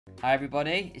Hi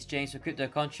everybody, it's James from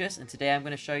Cryptoconsh, and today I'm going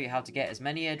to show you how to get as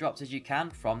many airdrops as you can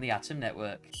from the Atom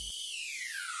network.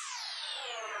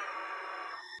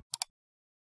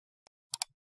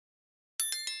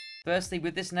 Firstly,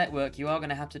 with this network, you are going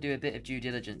to have to do a bit of due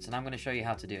diligence, and I'm going to show you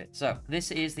how to do it. So, this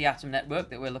is the Atom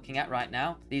network that we're looking at right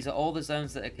now. These are all the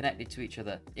zones that are connected to each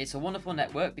other. It's a wonderful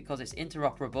network because it's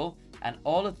interoperable, and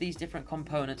all of these different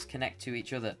components connect to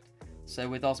each other. So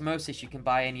with Osmosis, you can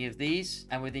buy any of these,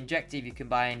 and with Injective, you can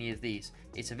buy any of these.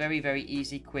 It's a very, very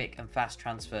easy, quick, and fast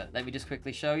transfer. Let me just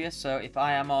quickly show you. So if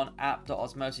I am on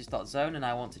app.osmosis.zone and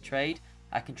I want to trade,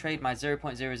 I can trade my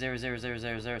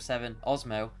 0.0000007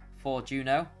 Osmo for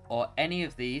Juno, or any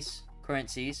of these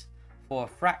currencies, for a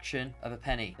fraction of a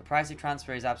penny. The price of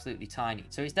transfer is absolutely tiny.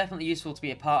 So it's definitely useful to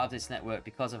be a part of this network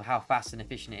because of how fast and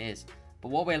efficient it is. But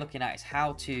what we're looking at is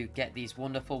how to get these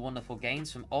wonderful, wonderful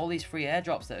gains from all these free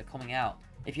airdrops that are coming out.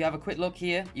 If you have a quick look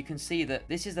here, you can see that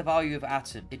this is the value of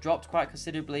Atom. It dropped quite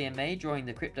considerably in May during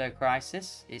the crypto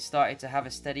crisis. It started to have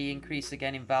a steady increase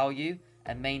again in value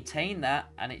and maintain that,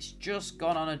 and it's just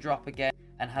gone on a drop again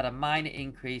and had a minor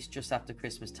increase just after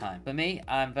Christmas time. For me,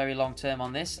 I'm very long term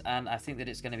on this, and I think that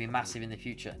it's going to be massive in the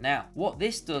future. Now, what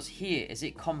this does here is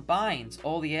it combines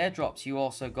all the airdrops you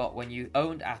also got when you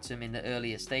owned Atom in the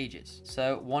earlier stages.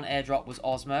 So one airdrop was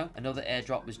Osmo, another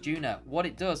airdrop was Juno. What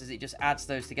it does is it just adds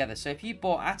those together. So if you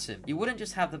bought Atom, you wouldn't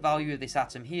just have the value of this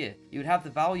Atom here, you would have the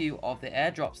value of the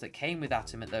airdrops that came with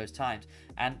Atom at those times,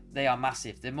 and they are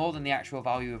massive. They're more than the actual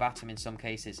value of Atom in some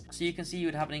cases. So you can see you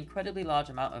would have an incredibly large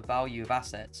amount of value of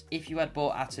assets if you had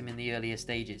bought Atom in the earlier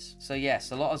stages. So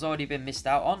yes, a lot has already been missed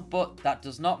out on, but that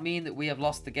does not mean that we have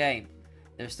lost the game.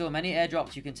 There are still many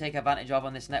airdrops you can take advantage of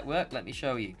on this network. Let me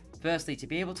show you. Firstly, to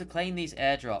be able to claim these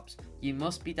airdrops, you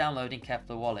must be downloading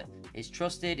Keplr wallet. It's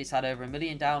trusted, it's had over 1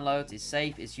 million downloads, it's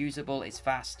safe, it's usable, it's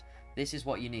fast. This is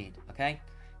what you need, okay?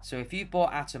 So if you've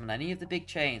bought Atom on any of the big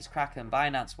chains, Kraken,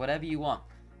 Binance, whatever you want,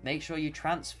 make sure you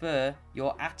transfer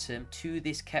your Atom to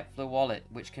this Keplr wallet,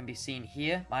 which can be seen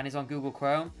here. Mine is on Google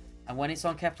Chrome. And when it's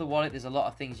on Keplr wallet, there's a lot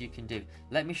of things you can do.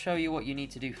 Let me show you what you need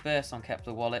to do first on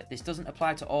Keplr wallet. This doesn't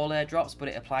apply to all airdrops, but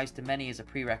it applies to many as a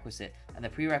prerequisite. And the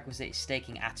prerequisite is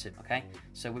staking Atom, okay?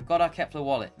 So we've got our Keplr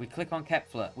wallet. We click on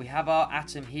Keplr. We have our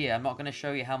Atom here. I'm not going to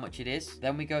show you how much it is.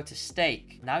 Then we go to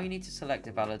stake. Now you need to select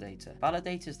a validator.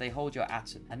 Validators, they hold your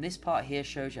Atom. And this part here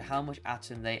shows you how much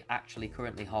Atom they actually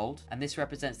currently hold. And this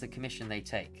represents the commission they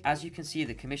take. As you can see,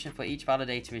 the commission for each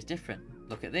validator is different.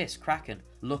 Look at this, Kraken.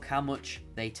 Look how much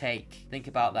they take. Think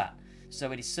about that.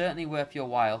 So it is certainly worth your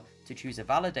while to choose a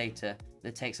validator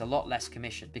that takes a lot less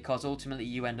commission, because ultimately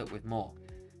you end up with more.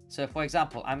 So for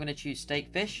example, I'm going to choose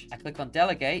Stakefish. I click on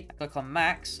Delegate, I click on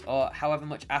Max, or however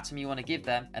much Atom you want to give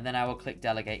them, and then I will click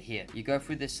Delegate here. You go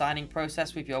through the signing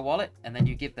process with your wallet, and then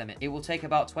you give them it. It will take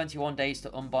about 21 days to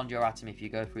unbond your Atom if you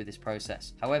go through this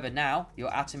process. However, now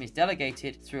your Atom is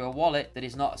delegated through a wallet that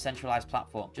is not a centralized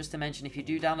platform. Just to mention, if you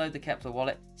do download the Keplr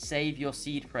wallet, save your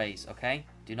seed phrase, okay?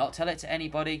 Do not tell it to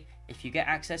anybody. If you get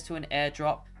access to an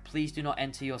airdrop, please do not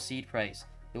enter your seed phrase.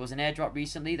 There was an airdrop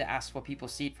recently that asked for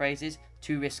people's seed phrases.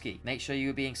 Too risky. Make sure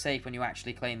you're being safe when you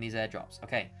actually claim these airdrops.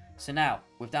 Okay, so now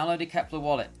we've downloaded Keplr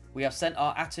wallet. We have sent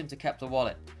our Atom to Keplr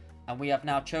wallet. And we have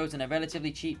now chosen a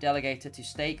relatively cheap delegator to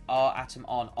stake our Atom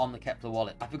on the Keplr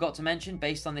wallet. I forgot to mention,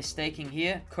 based on this staking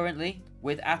here, currently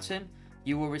with Atom,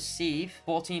 you will receive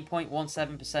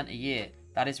 14.17% a year.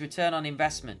 That is return on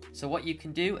investment. So what you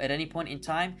can do at any point in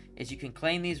time is you can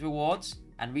claim these rewards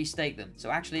and restake them. So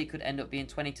actually it could end up being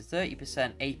 20 to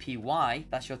 30% APY,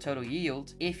 that's your total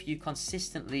yield, if you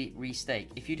consistently restake.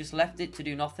 If you just left it to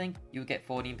do nothing, you'll get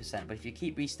 14%. But if you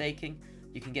keep restaking,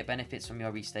 you can get benefits from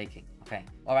your restaking. Okay,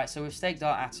 all right, so we've staked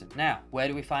our Atom. Now, where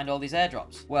do we find all these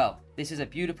airdrops? Well, this is a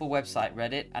beautiful website,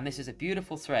 Reddit, and this is a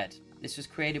beautiful thread. This was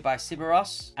created by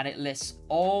Sibaros, and it lists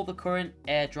all the current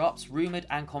airdrops, rumored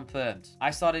and confirmed. I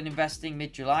started investing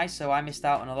mid-July, so I missed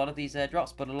out on a lot of these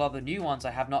airdrops, but a lot of the new ones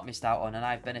I have not missed out on, and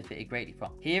I've benefited greatly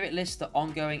from. Here it lists the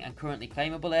ongoing and currently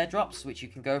claimable airdrops, which you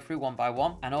can go through one by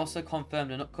one, and also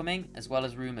confirmed and upcoming, as well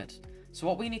as rumored. So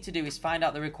what we need to do is find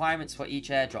out the requirements for each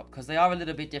airdrop, because they are a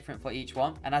little bit different for each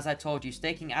one. And as I told you,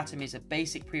 staking Atom is a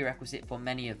basic prerequisite for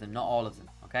many of them, not all of them,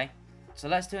 okay? So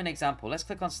let's do an example. Let's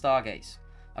click on Stargaze.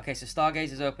 Okay, so Stargaze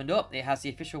has opened up. It has the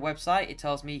official website. It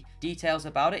tells me details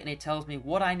about it, and it tells me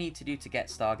what I need to do to get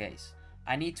Stargaze.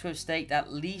 I need to have staked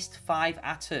at least 5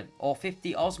 Atom or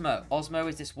 50 Osmo. Osmo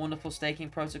is this wonderful staking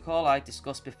protocol I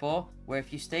discussed before, where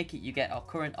if you stake it, you get a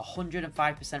current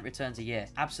 105% returns a year.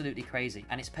 Absolutely crazy.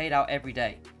 And it's paid out every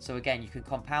day. So again, you can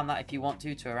compound that if you want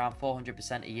to around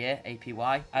 400% a year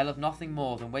APY. I love nothing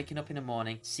more than waking up in the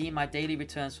morning, seeing my daily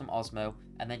returns from Osmo,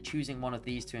 and then choosing one of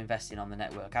these to invest in on the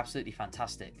network. Absolutely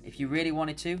fantastic. If you really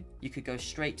wanted to, you could go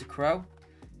straight to Crow.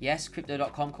 Yes,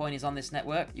 Crypto.com coin is on this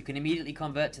network. You can immediately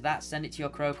convert to that, send it to your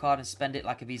Crow card, and spend it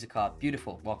like a Visa card.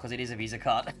 Beautiful. Well, because it is a Visa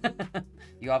card.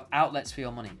 You have outlets for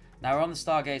your money. Now we're on the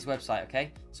Stargaze website,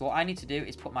 okay? So what I need to do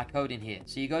is put my code in here.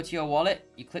 So you go to your wallet,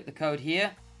 you click the code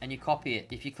here, and you copy it.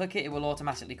 If you click it, it will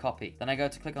automatically copy. Then I go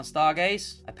to click on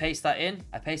Stargaze, I paste that in,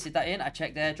 I pasted that in, I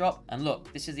check the airdrop, and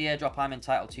look, this is the airdrop I'm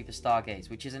entitled to for Stargaze,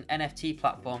 which is an NFT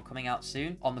platform coming out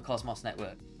soon on the Cosmos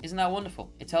network. Isn't that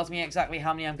wonderful? It tells me exactly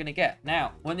how many I'm gonna get.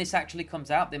 Now, when this actually comes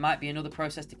out, there might be another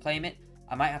process to claim it.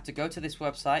 I might have to go to this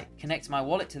website, connect my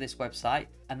wallet to this website,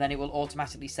 and then it will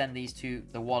automatically send these to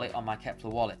the wallet on my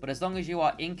Keplr wallet. But as long as you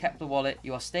are in Keplr wallet,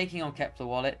 you are staking on Keplr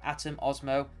wallet, Atom,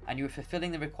 OSMO, and you are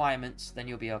fulfilling the requirements, then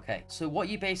you'll be okay. So what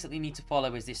you basically need to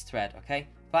follow is this thread, okay?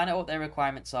 Find out what their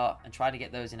requirements are and try to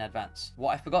get those in advance.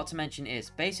 What I forgot to mention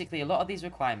is basically a lot of these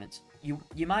requirements,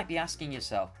 you might be asking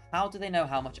yourself, how do they know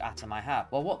how much Atom I have?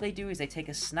 Well, what they do is they take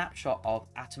a snapshot of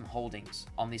Atom holdings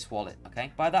on this wallet,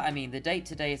 okay? By that I mean the date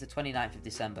today is the 29th of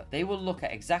December. They will look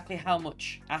at exactly how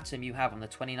much Atom you have on the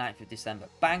 29th of December.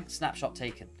 Bang, snapshot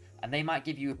taken. And they might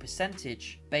give you a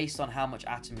percentage based on how much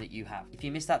Atom that you have. If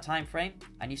you miss that time frame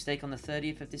and you stake on the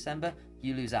 30th of December,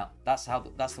 you lose out. That's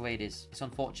the way it is. It's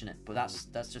unfortunate, but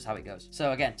that's just how it goes.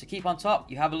 So again, to keep on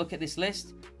top, you have a look at this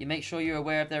list. You make sure you're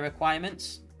aware of their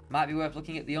requirements. Might be worth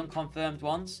looking at the unconfirmed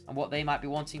ones and what they might be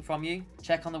wanting from you.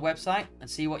 Check on the website and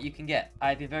see what you can get.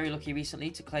 I've been very lucky recently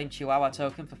to claim Chihuahua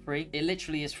token for free. It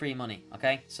literally is free money,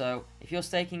 okay? So if you're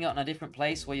staking it on a different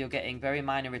place where you're getting very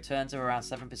minor returns of around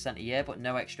 7% a year but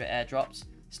no extra airdrops,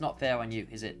 it's not fair on you,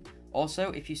 is it?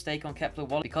 Also, if you stake on Keplr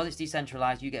wallet, because it's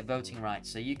decentralized, you get voting rights.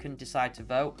 So you can decide to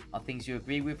vote on things you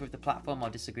agree with the platform or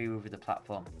disagree with the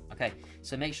platform. Okay,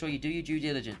 so make sure you do your due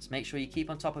diligence. Make sure you keep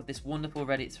on top of this wonderful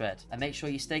Reddit thread. And make sure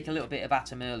you stake a little bit of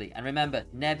Atom early. And remember,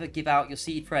 never give out your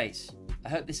seed phrase. I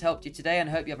hope this helped you today and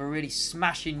I hope you have a really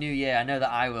smashing new year. I know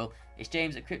that I will. It's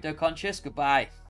James at Cryptoconsh. Goodbye.